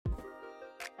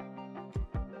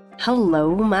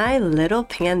Hello, my little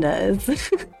pandas.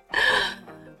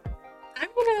 I'm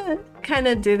gonna kind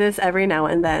of do this every now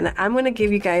and then. I'm gonna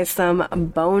give you guys some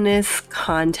bonus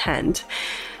content.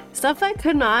 Stuff I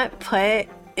could not put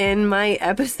in my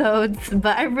episodes,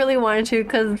 but I really wanted to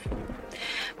because,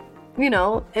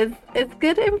 it's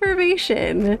good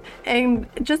information and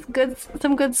just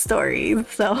some good stories.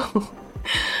 So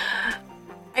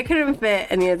I couldn't fit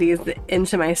any of these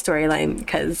into my storyline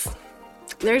because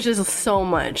there's just so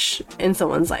much in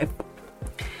someone's life.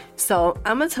 So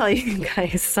I'm gonna tell you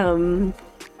guys some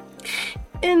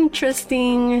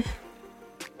interesting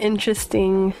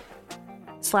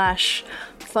slash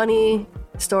funny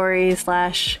stories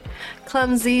slash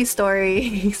clumsy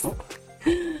stories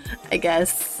I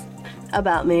guess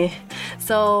about me.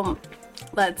 So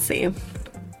let's see.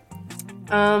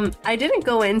 I didn't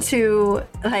go into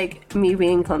like me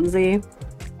being clumsy.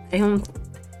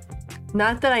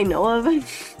 Not that I know of.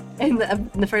 In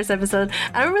the first episode,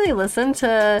 I don't really listen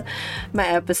to my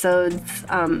episodes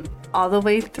all the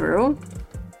way through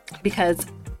because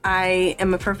I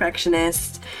am a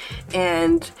perfectionist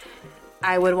and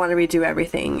I would want to redo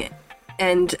everything.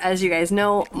 And as you guys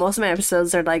know, most of my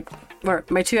episodes are or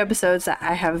my 2 episodes that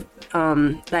I have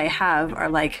are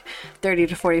like 30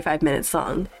 to 45 minutes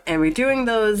long, and redoing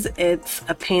those, it's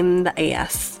a pain in the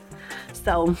ass.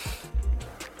 So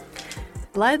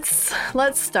let's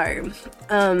start.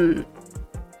 I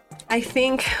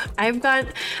think I've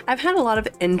had a lot of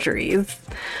injuries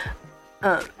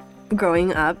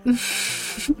growing up.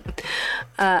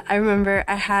 I remember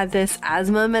I had this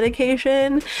asthma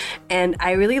medication and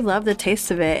I really loved the taste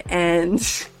of it, and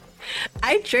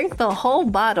I drank the whole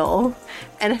bottle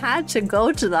and had to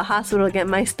go to the hospital to get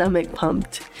my stomach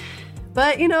pumped.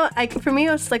 But for me,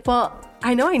 it was like, well,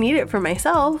 I know I need it for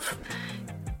myself,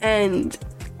 and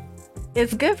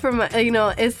it's good for my,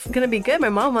 it's gonna be good. My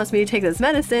mom wants me to take this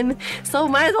medicine, so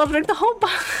might as well drink the whole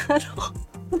bottle.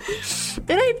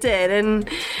 And I did,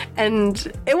 and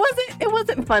it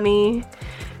wasn't funny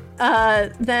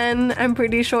then, I'm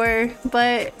pretty sure,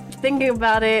 but thinking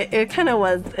about it, it kind of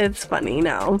was. It's funny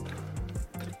now.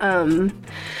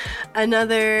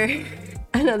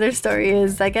 Another story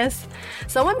is, I guess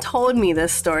someone told me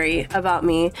this story about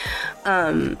me.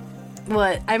 I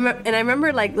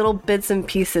remember like little bits and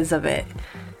pieces of it,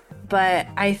 but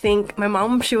I think my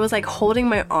mom, she was like holding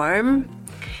my arm,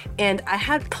 and I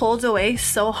had pulled away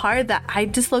so hard that I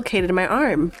dislocated my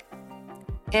arm,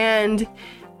 and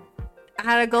I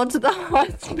had to go to the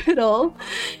hospital,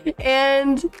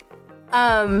 and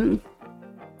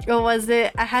what was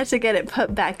it? I had to get it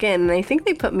put back in, and I think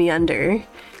they put me under.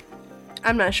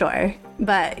 I'm not sure,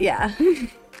 but yeah.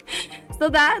 So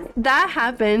that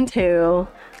happened too.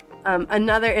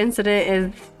 Another incident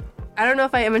is, I don't know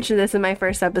if I mentioned this in my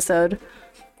first episode,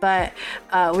 but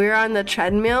we were on the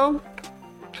treadmill.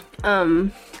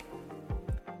 We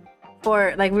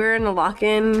were in a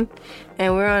lock-in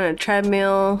and we were on a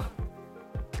treadmill.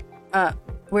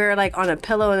 We were like on a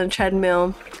pillow in a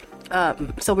treadmill.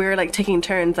 So we were like taking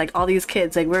turns, like all these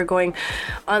kids, like we were going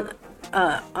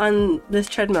on this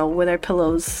treadmill with our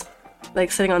pillows,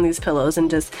 like sitting on these pillows, and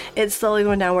just it's slowly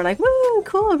going down. We're like, woo,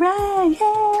 cool, right,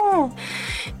 yeah.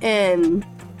 And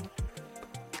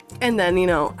then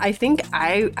I think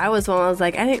I was one. I was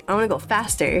like, I want to go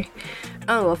faster.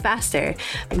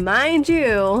 Mind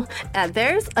you,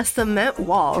 there's a cement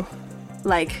wall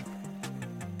like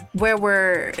where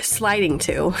we're sliding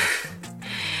to.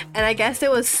 And I guess it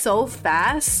was so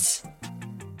fast,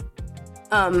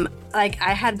 like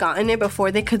I had gotten it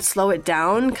before they could slow it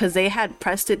down because they had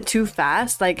pressed it too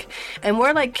fast. And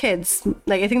we're like kids.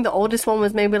 Like I think the oldest one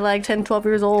was maybe like 10, 12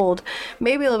 years old,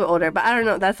 maybe a little bit older, but I don't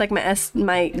know. That's like my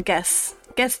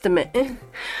guesstimate.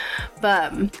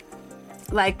 But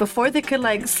like before they could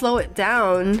like slow it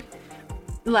down,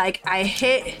 like I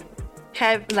hit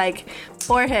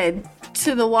forehead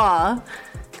to the wall,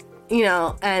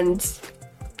 and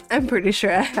I'm pretty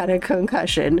sure I had a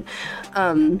concussion.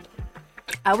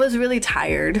 I was really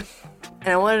tired and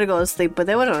I wanted to go to sleep, but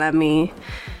they wouldn't let me.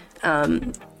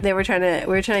 We were trying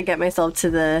to get myself to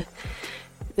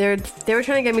they were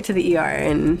trying to get me to the ER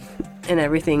and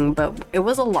everything, but it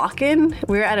was a lock-in.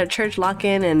 We were at a church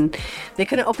lock-in and they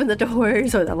couldn't open the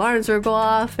doors, or the alarms would go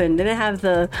off, and didn't have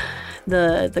the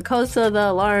codes to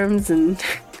the alarms and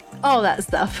all that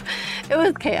stuff. It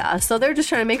was chaos. So they're just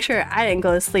trying to make sure I didn't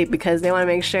go to sleep because they want to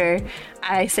make sure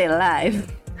I stayed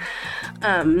alive.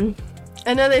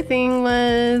 Another thing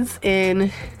was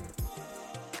when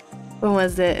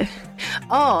was it?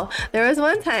 Oh, there was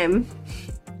one time,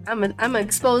 I'm gonna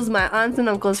expose my aunts and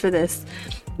uncles for this.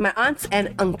 My aunts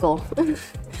and uncle.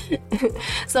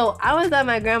 So I was at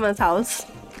my grandma's house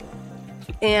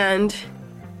and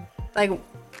like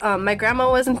my grandma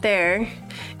wasn't there.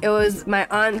 It was my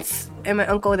aunts and my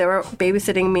uncle. They were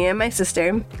babysitting me and my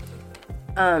sister.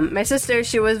 My sister,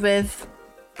 she was with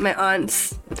my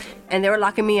aunts, and they were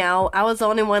locking me out. I was the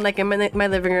only one like in my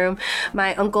living room.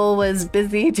 My uncle was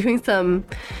busy doing some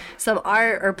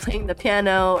art or playing the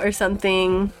piano or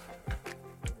something.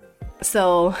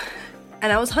 So,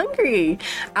 and I was hungry.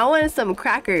 I wanted some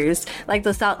crackers, like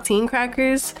the saltine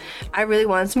crackers. I really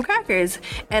wanted some crackers.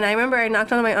 And I remember I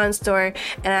knocked on my aunt's door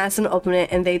and I asked them to open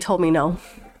it, and they told me no.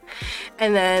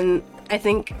 And then I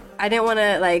think I didn't want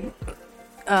to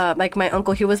like my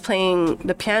uncle, he was playing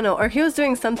the piano or he was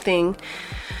doing something,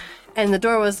 and the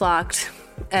door was locked,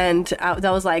 and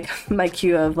that was like my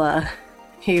cue of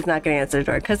he's not gonna answer the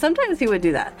door, because sometimes he would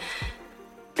do that.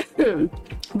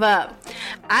 But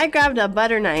I grabbed a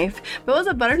butter knife, but it was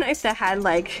a butter knife that had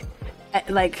like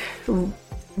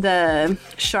the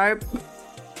sharp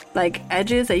like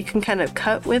edges that you can kind of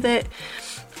cut with it.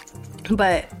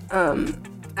 But I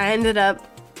ended up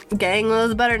getting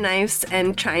those butter knives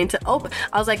and trying to open.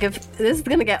 I was like, if this is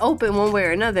gonna get open one way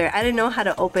or another, I didn't know how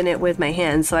to open it with my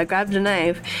hands, so I grabbed a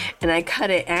knife and I cut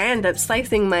it, and I ended up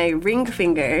slicing my ring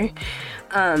finger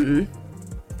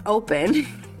open.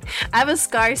 I have a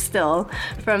scar still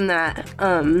from that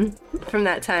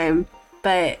time,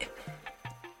 but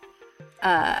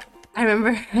I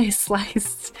remember I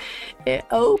sliced it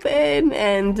open,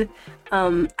 and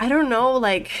I don't know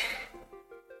like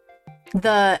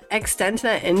the extent of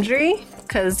that injury,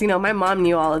 because my mom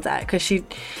knew all of that, because she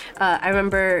I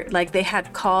remember like they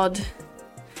had called,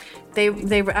 they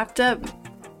wrapped up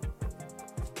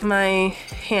my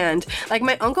hand. Like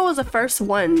my uncle was the first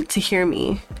one to hear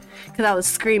me because I was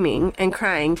screaming and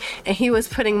crying, and he was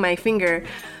putting my finger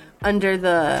under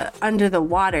the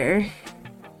water.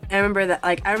 I remember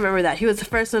that he was the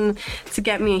first one to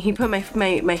get me. He put my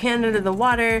hand under the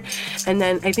water, and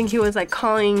then I think he was like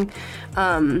calling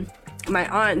my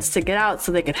aunts to get out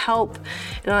so they could help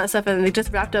and all that stuff, and they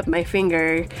just wrapped up my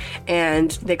finger,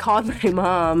 and they called my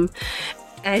mom,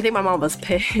 and I think my mom was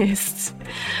pissed.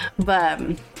 But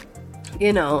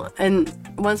and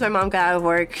once my mom got out of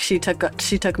work, she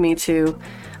took me to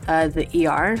the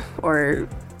ER or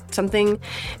something,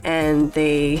 and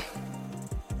they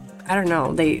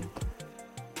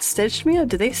stitched me up.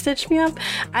 Did they stitch me up?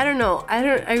 I don't know.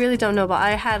 I really don't know, but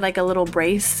I had like a little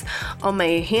brace on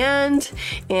my hand,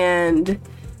 and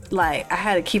like I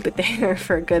had to keep it there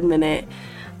for a good minute.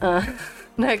 Not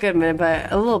a good minute,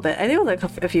 but a little bit. I think it was like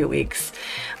a few weeks.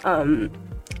 And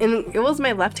it was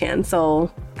my left hand,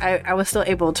 so I was still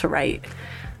able to write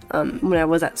when I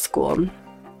was at school.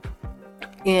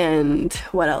 And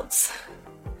what else?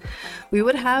 We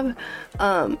would have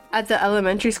at the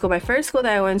elementary school, my first school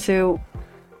that I went to,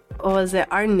 was it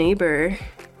our neighbor,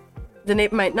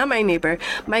 not my neighbor,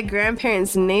 my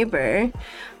grandparents' neighbor.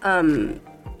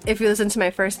 If you listen to my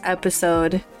first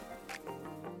episode,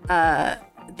 the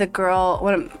girl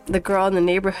in the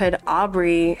neighborhood,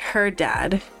 Aubrey, her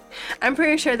dad, I'm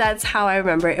pretty sure that's how I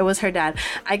remember it was her dad.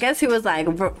 I guess he was like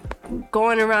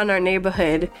going around our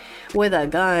neighborhood with a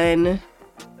gun,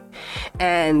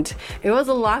 and it was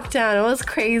a lockdown. It was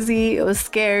crazy. It was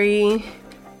scary.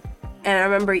 And I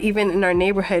remember even in our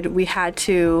neighborhood, we had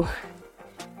to,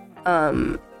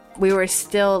 we were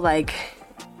still like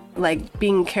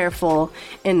being careful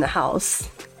in the house.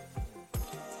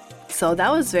 So that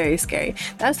was very scary.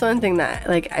 That's one thing that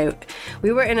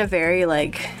we were in a very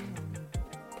like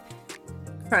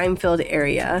crime-filled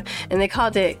area, and they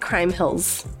called it Crime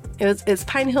Hills. It's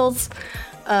Pine Hills,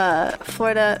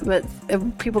 Florida, but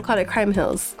people called it Crime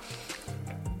Hills.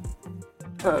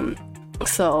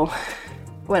 So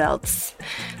what else?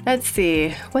 Let's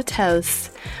see. What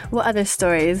else? What other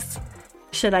stories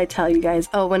should I tell you guys?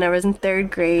 Oh, when I was in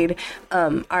 3rd grade,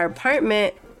 our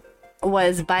apartment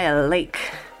was by a lake,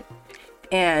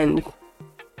 and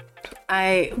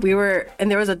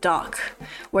there was a dock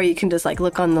where you can just like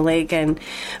look on the lake, and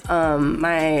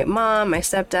my mom, my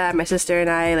stepdad, my sister, and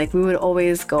I, like, we would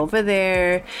always go over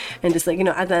there and just like,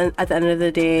 at the end of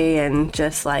the day, and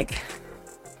just like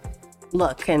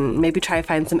look and maybe try to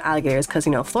find some alligators, because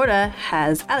Florida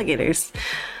has alligators.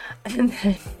 And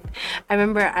then I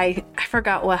remember I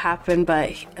forgot what happened,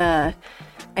 but I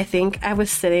think I was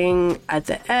sitting at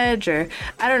the edge, or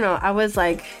I don't know, I was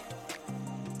like,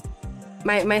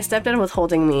 my stepdad was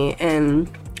holding me, and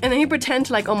then he pretended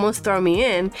to like almost throw me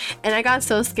in, and I got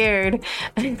so scared.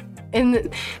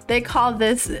 And they called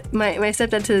this, my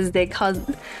stepdad to this day calls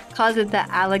it the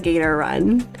alligator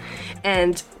run.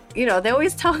 And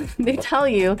they tell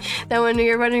you that when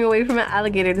you're running away from an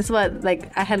alligator, this is what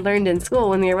like I had learned in school.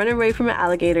 When you're running away from an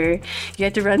alligator, you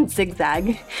have to run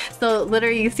zigzag. So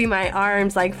literally, you see my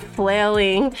arms like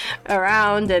flailing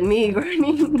around and me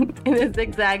running in a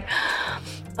zigzag.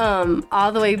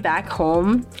 All the way back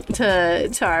home to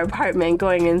our apartment,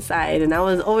 going inside, and I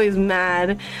was always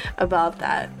mad about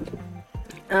that.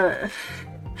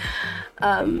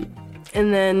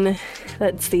 And then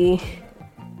let's see.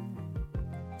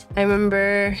 I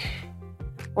remember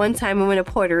one time we went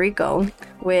to Puerto Rico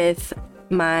with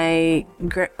my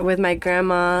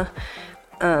grandma,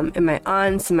 and my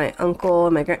aunts and my uncle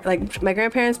and my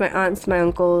grandparents, my aunts, my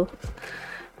uncle.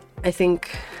 I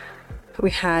think we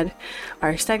had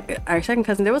our second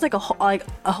cousin. There was like a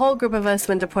whole group of us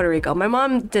went to Puerto Rico. My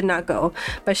mom did not go,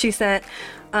 but she sent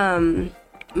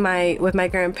my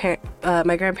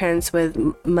grandparents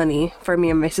with money for me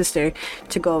and my sister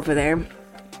to go over there.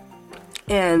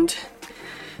 And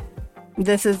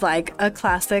this is like a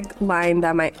classic line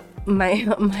that my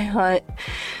aunt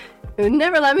would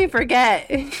never let me forget,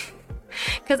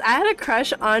 because I had a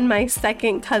crush on my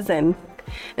second cousin.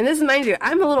 And this is, mind you,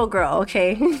 I'm a little girl,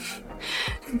 okay?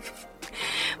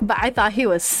 But I thought he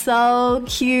was so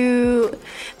cute,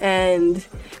 and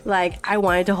like I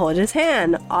wanted to hold his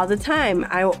hand all the time.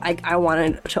 I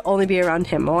wanted to only be around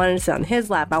him. I wanted to sit on his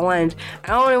lap. I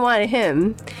only wanted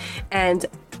him. And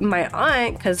my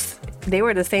aunt, because they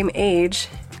were the same age,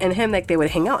 and him, like they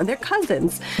would hang out, and they're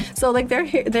cousins. So like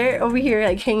they're over here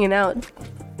like hanging out,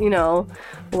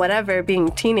 whatever,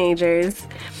 being teenagers.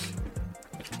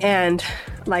 And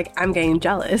like I'm getting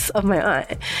jealous of my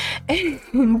aunt,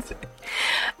 and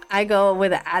I go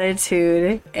with an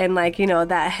attitude, and like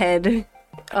that head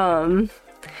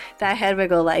would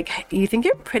go like, you think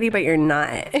you're pretty but you're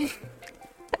not. And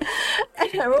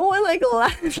everyone like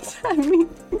laughed at me.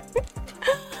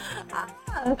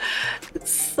 It's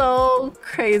so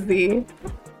crazy.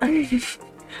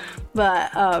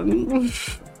 But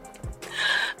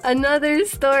another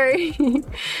story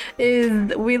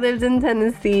is we lived in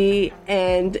Tennessee,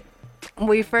 and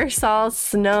we first saw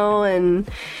snow and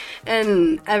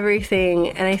everything,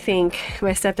 and I think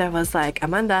my stepdad was like,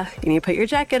 Amanda, you need to put your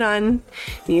jacket on.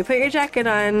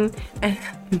 And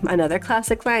another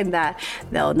classic line that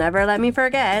they'll never let me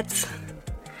forget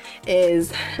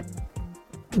is,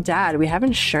 Dad, we have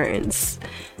insurance.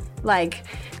 Like,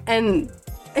 and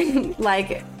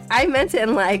like I meant it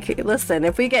in like, listen,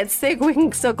 if we get sick, we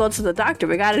can still go to the doctor.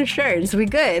 We got insurance. We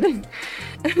good.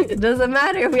 It doesn't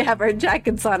matter if we have our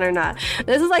jackets on or not.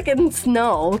 This is like in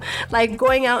snow, like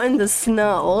going out in the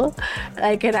snow.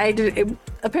 Like, and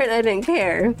apparently I didn't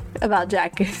care about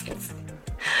jackets.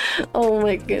 Oh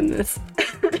my goodness.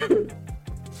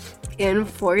 In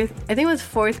I think it was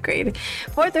fourth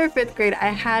or fifth grade, I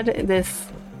had this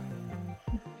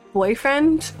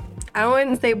boyfriend. I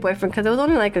wouldn't say boyfriend because it was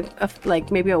only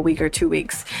like maybe a week or 2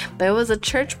 weeks, but it was a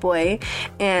church boy,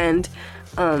 and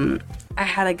I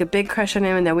had like a big crush on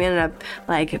him, and then we ended up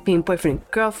like being boyfriend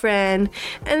and girlfriend.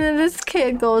 And then this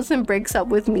kid goes and breaks up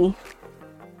with me.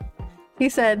 He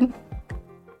said,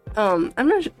 I'm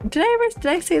not sure, did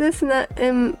I say this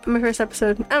in my first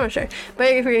episode? I'm not sure, but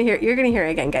if you're gonna hear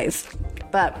it again, guys.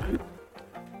 But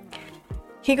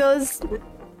he goes,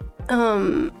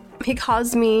 he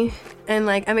calls me, and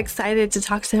like I'm excited to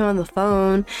talk to him on the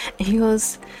phone, and he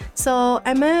goes, so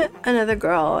I met another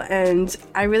girl and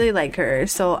I really like her,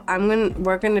 so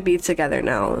we're gonna be together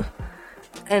now.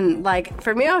 And like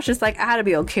for me, I was just like, I had to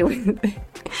be okay with it.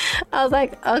 I was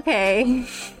like, okay.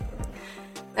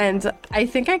 And I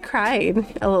think I cried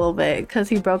a little bit because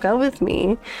he broke up with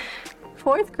me.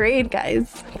 Fourth grade,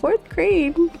 guys. Fourth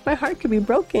grade. My heart could be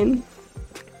broken.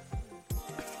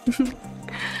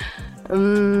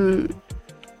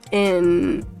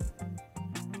 In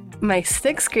my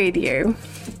sixth grade year,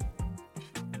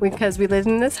 because we lived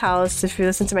in this house, if you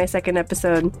listen to my second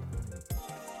episode,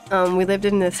 we lived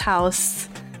in this house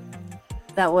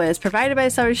that was provided by the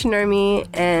Salvation Army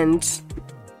and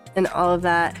all of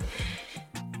that,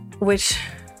 which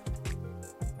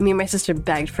me and my sister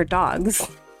begged for dogs.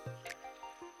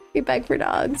 We begged for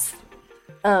dogs.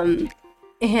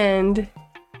 And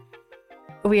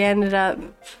we ended up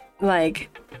like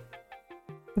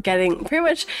getting pretty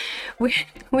much, we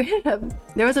ended up,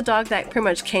 there was a dog that pretty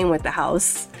much came with the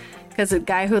house because the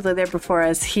guy who lived there before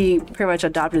us, he pretty much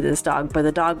adopted this dog, but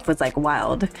the dog was like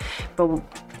wild. But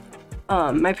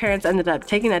my parents ended up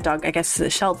taking that dog, I guess, to the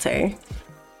shelter,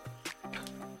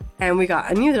 and we got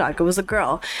a new dog. It was a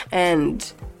girl,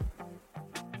 and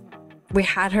we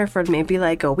had her for maybe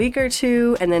like a week or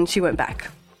two, and then she went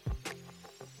back.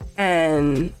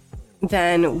 And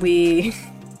then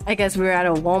I guess we were at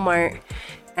a Walmart,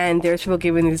 and there's people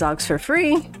giving these dogs for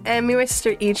free, and me and my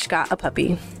sister each got a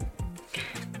puppy.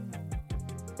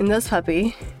 And those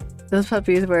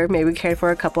puppies were maybe cared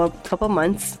for a couple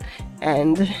months,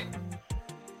 and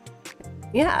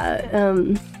yeah,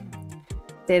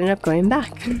 they ended up going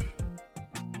back.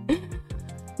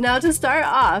 Now, to start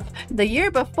off, the year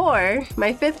before,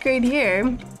 my 5th grade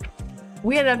year,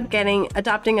 we ended up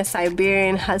adopting a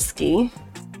Siberian Husky.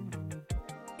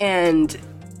 And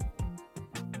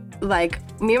like,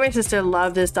 me and my sister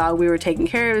loved this dog. We were taking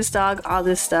care of this dog, all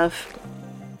this stuff.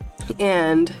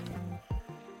 And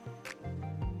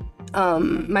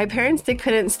my parents, they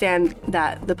couldn't stand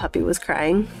that the puppy was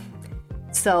crying.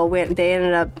 So they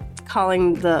ended up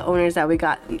calling the owners that we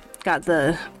got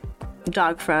the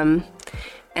dog from,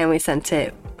 and they sent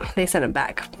it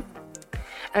back.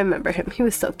 I remember him. He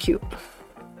was so cute.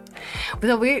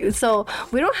 So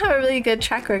we don't have a really good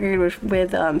track record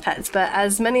with pets, but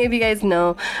as many of you guys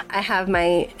know, I have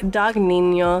my dog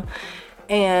Nino,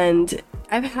 and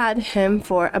I've had him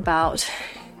for about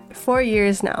 4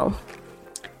 years now.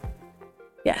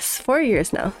 Yes, 4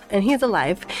 years now, and he's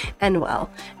alive and well,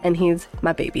 and he's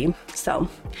my baby. So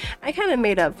I kind of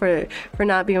made up for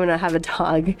not being able to have a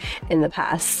dog in the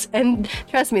past. And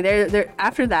trust me, there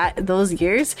after those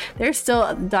years, there's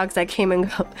still dogs that came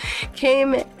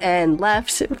and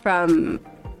left from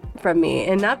me,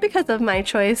 and not because of my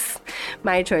choices,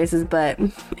 but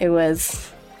it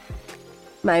was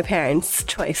my parents'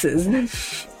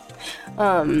 choices.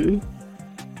 I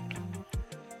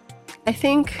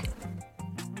think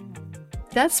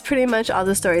that's pretty much all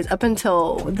the stories up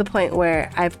until the point where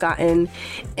I've gotten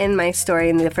in my story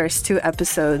in the first 2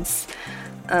 episodes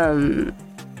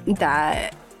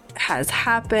that has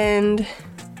happened.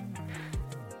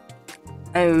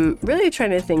 I'm really trying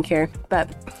to think here, but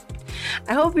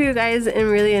I hope you guys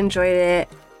really enjoyed it.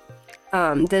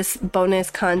 This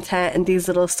bonus content and these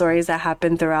little stories that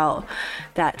happened throughout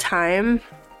that time.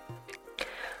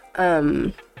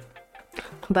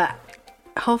 But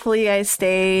hopefully you guys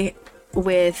stay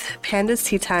with Panda's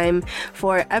Tea Time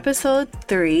for episode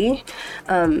 3,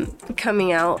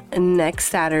 coming out next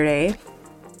Saturday.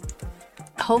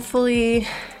 Hopefully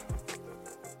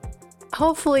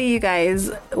you guys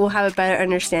will have a better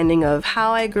understanding of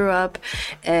how I grew up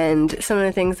and some of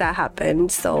the things that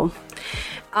happened. So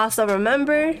also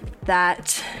remember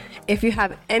that if you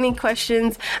have any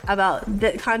questions about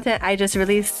the content I just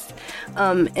released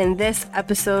in this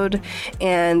episode,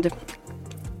 and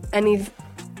any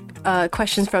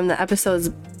questions from the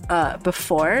episodes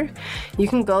before, you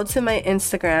can go to my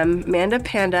Instagram,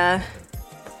 mandapanda_,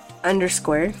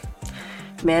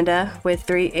 Manda with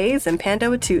 3 A's and Panda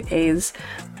with 2 A's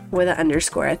with an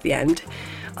underscore at the end.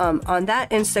 On that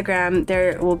Instagram,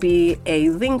 there will be a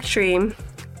link tree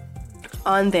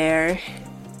on there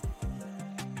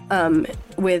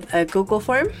with a Google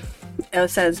form.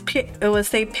 It will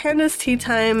say Panda's Tea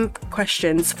Time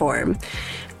questions form,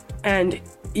 and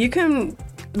you can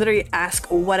literally ask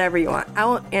whatever you want. I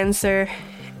will answer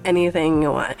anything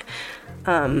you want.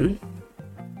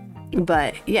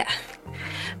 But yeah,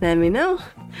 let me know.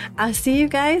 I'll see you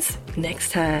guys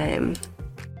next time.